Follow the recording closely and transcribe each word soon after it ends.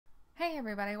Hey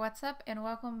everybody, what's up and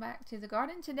welcome back to the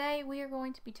garden. Today we are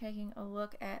going to be taking a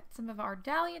look at some of our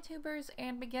dahlia tubers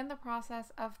and begin the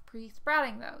process of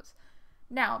pre-sprouting those.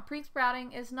 Now,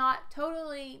 pre-sprouting is not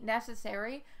totally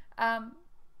necessary.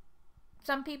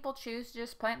 Some people choose to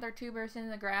just plant their tubers in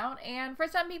the ground, and for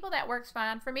some people that works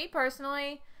fine. For me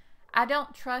personally, I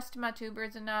don't trust my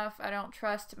tubers enough. I don't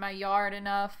trust my yard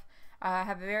enough. I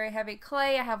have a very heavy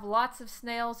clay. I have lots of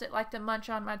snails that like to munch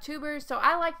on my tubers, so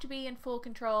I like to be in full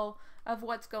control of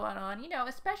what's going on,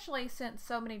 especially since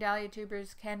so many dahlia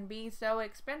tubers can be so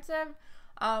expensive.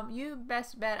 You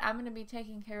best bet I'm going to be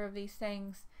taking care of these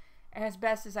things as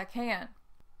best as I can.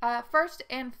 First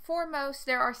and foremost,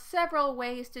 there are several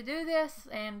ways to do this,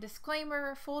 and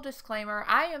disclaimer, full disclaimer,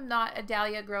 I am not a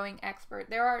dahlia growing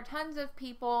expert. There are tons of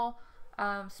people,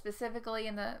 specifically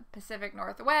in the Pacific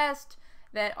Northwest,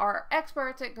 that are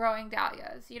experts at growing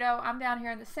dahlias. I'm down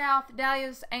here in the South.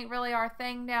 Dahlias ain't really our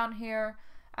thing down here.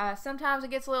 Sometimes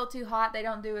it gets a little too hot. They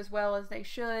don't do as well as they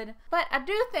should. But I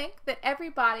do think that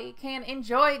everybody can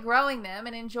enjoy growing them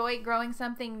and enjoy growing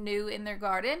something new in their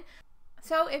garden.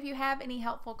 So if you have any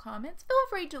helpful comments, feel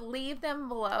free to leave them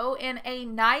below in a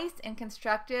nice and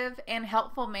constructive and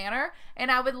helpful manner,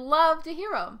 and I would love to hear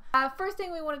them. First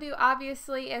thing we want to do,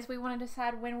 obviously, is we want to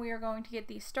decide when we are going to get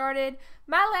these started.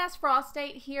 My last frost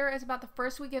date here is about the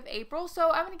first week of April, so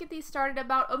I'm going to get these started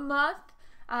about a month.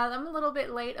 I'm a little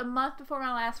bit late, a month before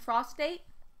my last frost date.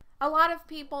 A lot of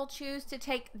people choose to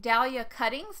take dahlia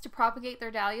cuttings to propagate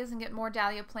their dahlias and get more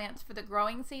dahlia plants for the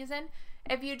growing season.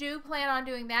 If you do plan on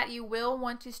doing that, you will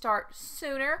want to start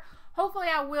sooner. Hopefully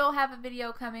I will have a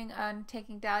video coming on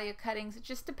taking dahlia cuttings. It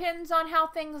just depends on how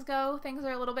things go. Things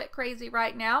are a little bit crazy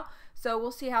right now, so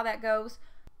we'll see how that goes.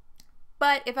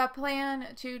 But if I plan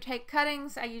to take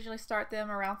cuttings, I usually start them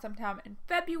around sometime in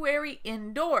February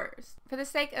indoors. For the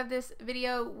sake of this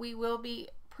video, we will be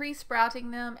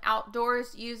pre-sprouting them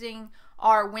outdoors using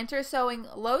our winter sowing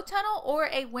low tunnel or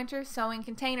a winter sowing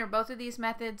container. Both of these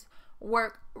methods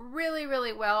work really,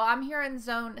 really well. I'm here in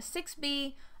zone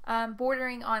 6B,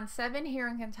 bordering on 7 here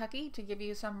in Kentucky, to give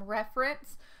you some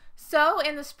reference. So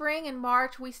in the spring and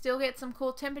March, we still get some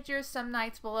cool temperatures, some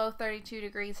nights below 32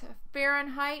 degrees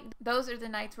Fahrenheit. Those are the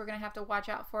nights we're going to have to watch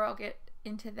out for. I'll get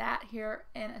into that here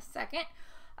in a second.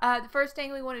 The first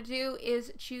thing we want to do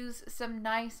is choose some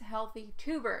nice, healthy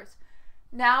tubers.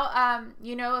 Now,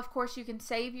 of course, you can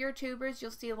save your tubers.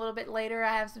 You'll see a little bit later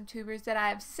I have some tubers that I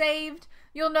have saved.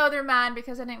 You'll know they're mine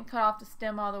because I didn't cut off the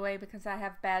stem all the way because I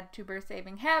have bad tuber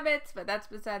saving habits, but that's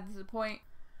besides the point.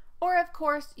 Or, of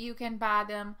course, you can buy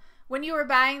them. When you are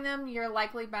buying them, you're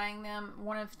likely buying them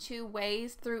one of two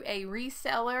ways: through a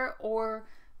reseller or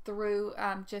through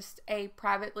just a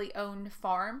privately owned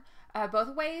farm.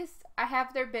 Both ways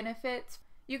have their benefits.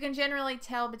 You can generally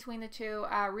tell between the two.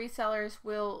 Resellers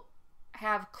will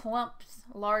have clumps,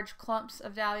 large clumps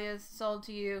of dahlias sold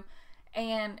to you,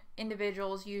 and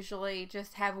individuals usually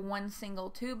just have one single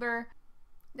tuber.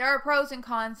 There are pros and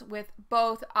cons with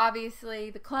both. Obviously,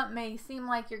 the clump may seem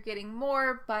like you're getting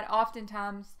more, but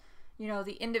oftentimes,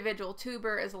 the individual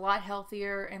tuber is a lot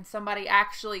healthier and somebody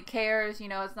actually cares.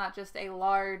 It's not just a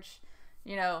large,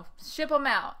 ship them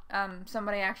out.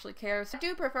 Somebody actually cares. I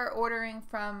do prefer ordering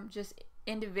from just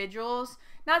individuals,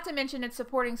 not to mention it's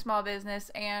supporting small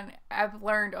business, and I've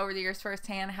learned over the years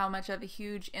firsthand how much of a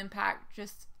huge impact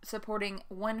just supporting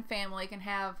one family can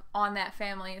have on that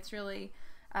family. It's really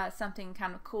something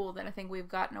kind of cool that I think we've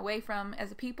gotten away from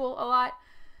as a people a lot.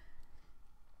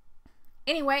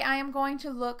 Anyway, I am going to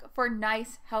look for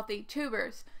nice, healthy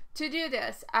tubers. To do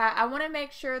this, I want to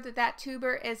make sure that that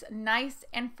tuber is nice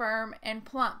and firm and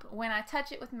plump. When I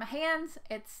touch it with my hands,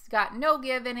 it's got no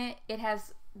give in it. It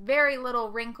has very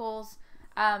little wrinkles.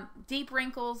 Deep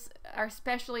wrinkles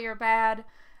especially are bad.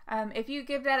 If you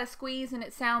give that a squeeze and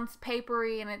it sounds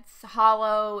papery and it's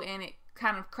hollow and it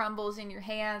kind of crumbles in your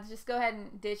hands, just go ahead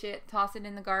and ditch it, toss it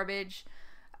in the garbage.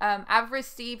 I've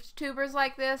received tubers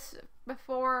like this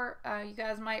before. You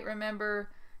guys might remember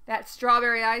that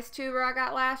strawberry ice tuber I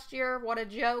got last year. What a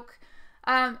joke.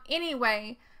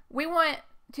 Anyway, we want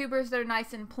tubers that are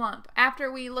nice and plump. After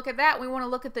we look at that, we want to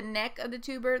look at the neck of the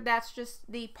tuber. That's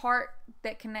just the part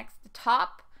that connects the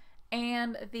top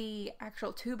and the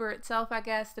actual tuber itself, I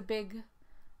guess, the big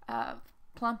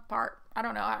plump part. I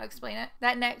don't know how to explain it.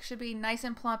 That neck should be nice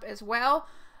and plump as well.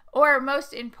 Or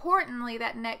most importantly,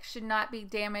 that neck should not be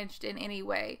damaged in any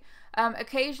way.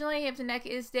 Occasionally, if the neck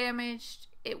is damaged,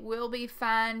 it will be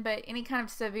fine, but any kind of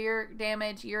severe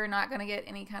damage, you're not going to get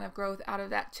any kind of growth out of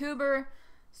that tuber.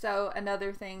 So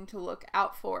another thing to look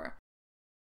out for.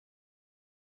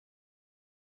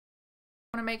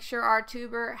 We want to make sure our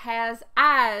tuber has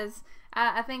eyes.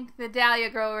 I think the dahlia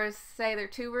growers say their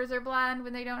tubers are blind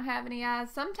when they don't have any eyes.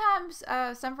 Sometimes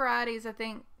some varieties, I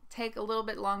think, take a little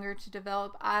bit longer to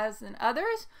develop eyes than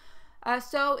others.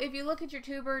 So if you look at your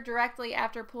tuber directly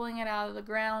after pulling it out of the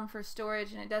ground for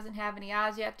storage and it doesn't have any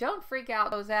eyes yet, don't freak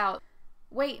out those out.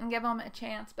 Wait and give them a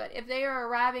chance. But if they are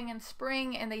arriving in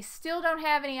spring and they still don't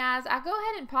have any eyes, I go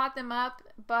ahead and pot them up,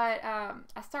 but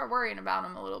I start worrying about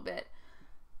them a little bit.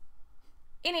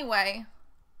 Anyway,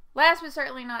 last but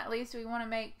certainly not least, we want to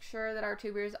make sure that our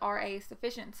tubers are a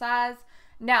sufficient size.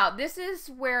 Now, this is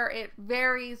where it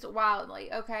varies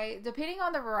wildly, okay? Depending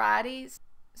on the varieties,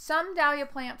 some dahlia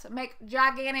plants make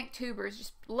gigantic tubers,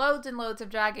 just loads and loads of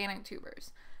gigantic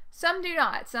tubers. Some do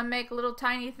not. Some make little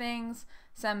tiny things.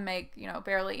 Some make, you know,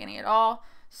 barely any at all.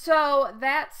 So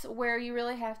that's where you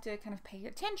really have to kind of pay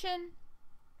attention.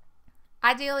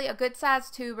 Ideally, a good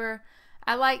sized tuber.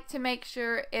 I like to make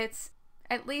sure it's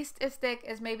at least as thick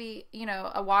as maybe, you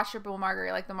know, a washable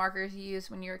marker, like the markers you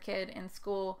use when you're a kid in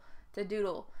school to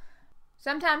doodle.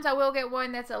 Sometimes I will get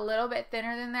one that's a little bit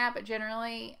thinner than that, but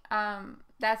generally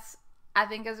that's, I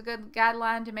think, is a good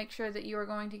guideline to make sure that you are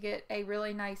going to get a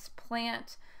really nice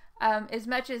plant. As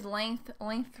much as length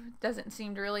doesn't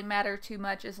seem to really matter too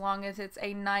much as long as it's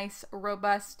a nice,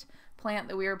 robust plant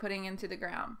that we are putting into the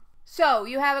ground. So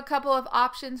you have a couple of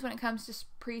options when it comes to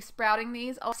pre-sprouting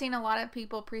these. I've seen a lot of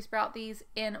people pre-sprout these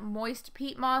in moist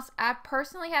peat moss. I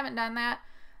personally haven't done that.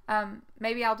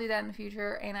 Maybe I'll do that in the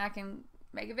future and I can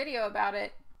make a video about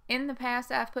it. In the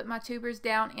past, I've put my tubers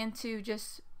down into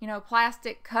just, you know,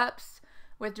 plastic cups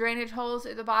with drainage holes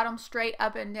at the bottom, straight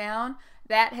up and down.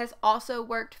 That has also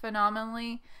worked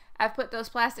phenomenally. I've put those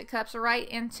plastic cups right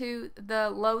into the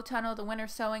low tunnel, the winter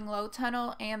sowing low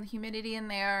tunnel, and the humidity in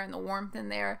there and the warmth in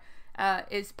there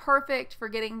is perfect for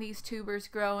getting these tubers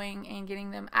growing and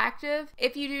getting them active.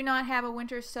 If you do not have a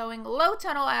winter sowing low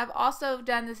tunnel, I've also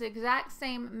done this exact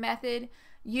same method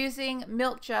using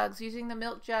milk jugs. Using the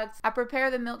milk jugs, I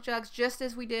prepare the milk jugs just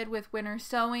as we did with winter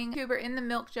sowing. Tuber in the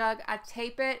milk jug, I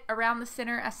tape it around the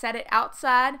center, I set it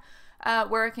outside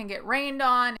where it can get rained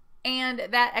on, and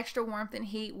that extra warmth and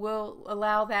heat will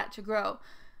allow that to grow.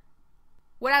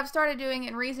 What I've started doing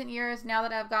in recent years, now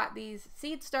that I've got these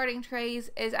seed starting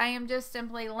trays, is I am just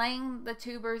simply laying the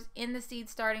tubers in the seed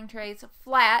starting trays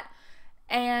flat,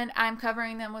 and I'm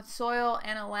covering them with soil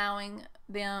and allowing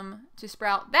them to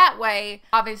sprout that way.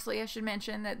 Obviously, I should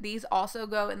mention that these also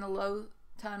go in the low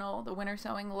tunnel, the winter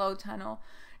sowing low tunnel.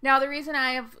 Now, the reason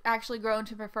I have actually grown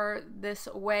to prefer this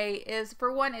way is,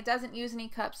 for one, it doesn't use any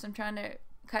cups. I'm trying to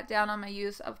cut down on my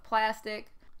use of plastic.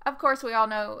 Of course, we all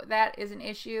know that is an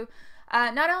issue.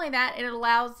 Not only that, it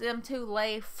allows them to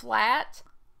lay flat.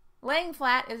 Laying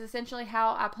flat is essentially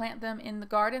how I plant them in the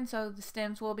garden, so the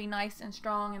stems will be nice and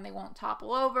strong and they won't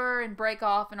topple over and break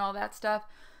off and all that stuff.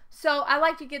 So I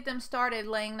like to get them started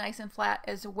laying nice and flat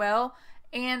as well,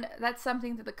 and that's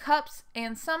something that the cups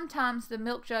and sometimes the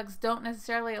milk jugs don't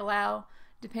necessarily allow,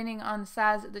 depending on the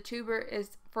size of the tuber,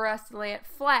 is for us to lay it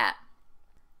flat.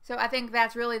 So I think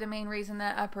that's really the main reason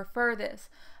that I prefer this.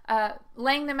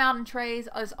 Laying them out in trays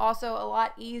is also a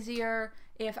lot easier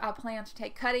if I plan to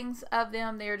take cuttings of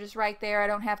them. They're just right there. I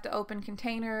don't have to open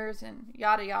containers and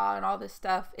yada yada and all this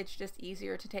stuff. It's just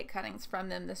easier to take cuttings from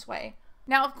them this way.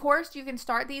 Now, of course, you can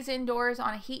start these indoors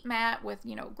on a heat mat with,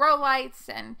 you know, grow lights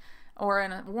or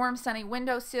in a warm sunny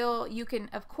windowsill. You can,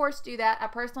 of course, do that. I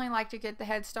personally like to get the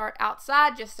head start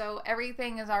outside just so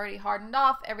everything is already hardened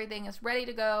off, everything is ready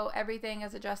to go, everything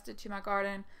is adjusted to my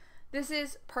garden. This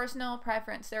is personal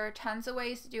preference. There are tons of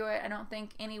ways to do it. I don't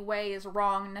think any way is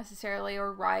wrong necessarily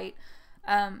or right,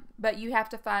 but you have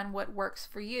to find what works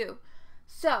for you.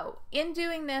 So, in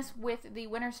doing this with the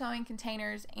winter sowing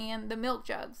containers and the milk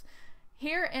jugs,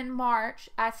 here in March,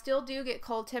 I still do get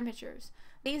cold temperatures.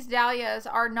 These dahlias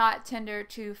are not tender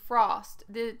to frost.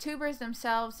 The tubers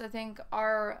themselves, I think,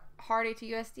 are hardy to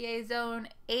USDA zone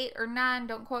 8 or 9.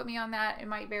 Don't quote me on that. It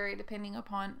might vary depending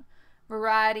upon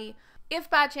variety. If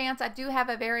by chance I do have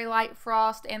a very light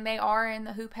frost and they are in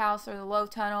the hoop house or the low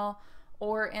tunnel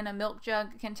or in a milk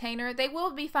jug container, they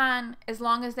will be fine as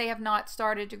long as they have not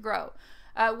started to grow.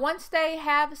 Once they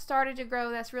have started to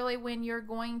grow, that's really when you're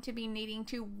going to be needing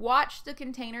to watch the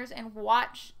containers and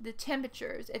watch the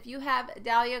temperatures. If you have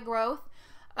dahlia growth,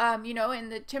 you know,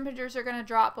 and the temperatures are going to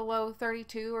drop below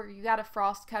 32, or you got a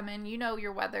frost coming, you know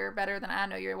your weather better than I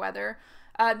know your weather.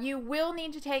 You will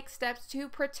need to take steps to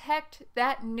protect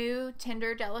that new,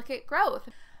 tender, delicate growth.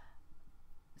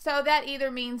 So that either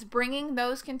means bringing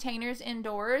those containers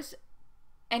indoors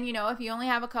And you know, if you only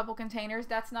have a couple containers,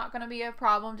 that's not going to be a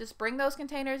problem. Just bring those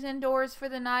containers indoors for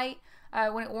the night.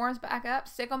 When it warms back up,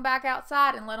 stick them back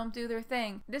outside and let them do their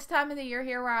thing. This time of the year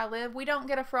here where I live, we don't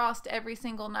get a frost every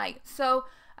single night. So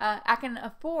I can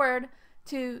afford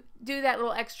to do that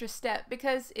little extra step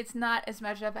because it's not as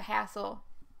much of a hassle.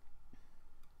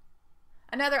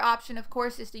 Another option, of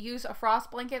course, is to use a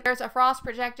frost blanket. There's a frost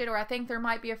projected, or I think there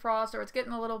might be a frost, or it's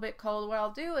getting a little bit cold. What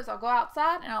I'll do is I'll go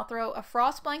outside and I'll throw a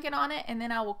frost blanket on it, and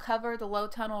then I will cover the low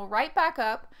tunnel right back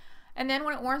up. And then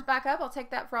when it warms back up, I'll take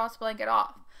that frost blanket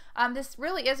off. This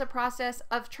really is a process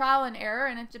of trial and error,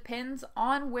 and it depends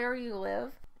on where you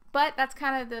live. But that's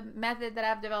kind of the method that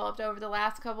I've developed over the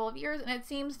last couple of years, and it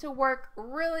seems to work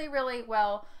really, really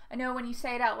well. I know when you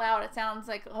say it out loud, it sounds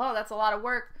like, oh, that's a lot of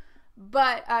work.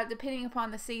 But depending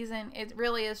upon the season, it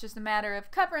really is just a matter of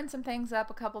covering some things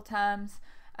up a couple times.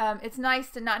 It's nice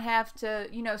to not have to,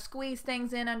 you know, squeeze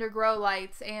things in under grow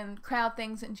lights and crowd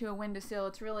things into a windowsill.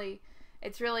 It's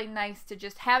really nice to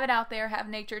just have it out there, have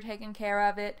nature taking care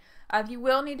of it. You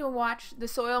will need to watch the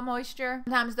soil moisture.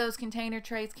 Sometimes those container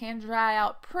trays can dry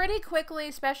out pretty quickly,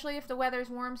 especially if the weather's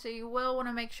warm, so you will want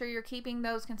to make sure you're keeping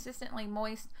those consistently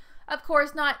moist. Of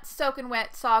course, not soaking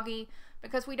wet, soggy,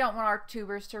 because we don't want our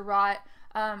tubers to rot.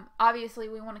 Obviously,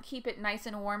 we want to keep it nice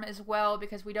and warm as well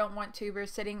because we don't want tubers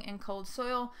sitting in cold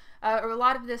soil. A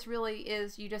lot of this really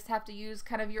is you just have to use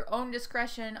kind of your own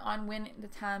discretion on when the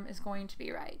time is going to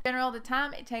be right. In general, the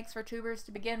time it takes for tubers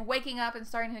to begin waking up and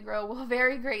starting to grow will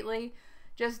vary greatly,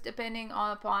 just depending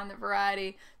upon the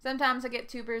variety. Sometimes I get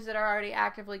tubers that are already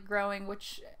actively growing,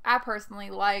 which I personally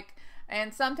like.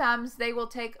 And sometimes they will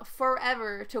take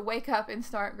forever to wake up and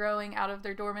start growing out of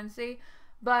their dormancy.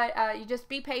 But you just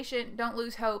be patient, don't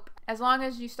lose hope. As long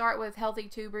as you start with healthy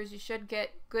tubers, you should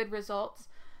get good results.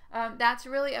 That's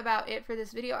really about it for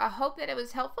this video. I hope that it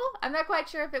was helpful. I'm not quite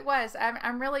sure if it was.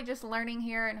 I'm really just learning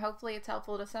here, and hopefully it's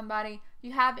helpful to somebody. If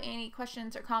you have any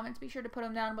questions or comments, be sure to put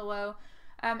them down below.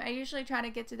 I usually try to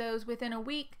get to those within a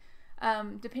week,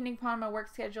 depending upon my work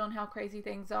schedule and how crazy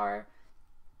things are.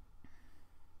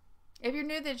 If you're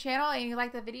new to the channel and you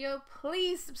like the video,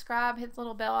 please subscribe, hit the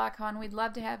little bell icon. We'd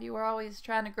love to have you. We're always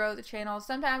trying to grow the channel.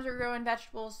 Sometimes we're growing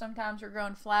vegetables, sometimes we're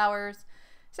growing flowers,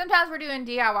 sometimes we're doing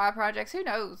DIY projects. Who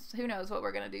knows? Who knows what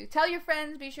we're going to do? Tell your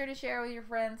friends, be sure to share with your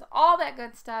friends, all that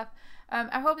good stuff.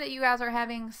 I hope that you guys are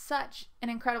having such an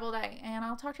incredible day, and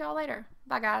I'll talk to y'all later.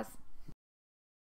 Bye, guys.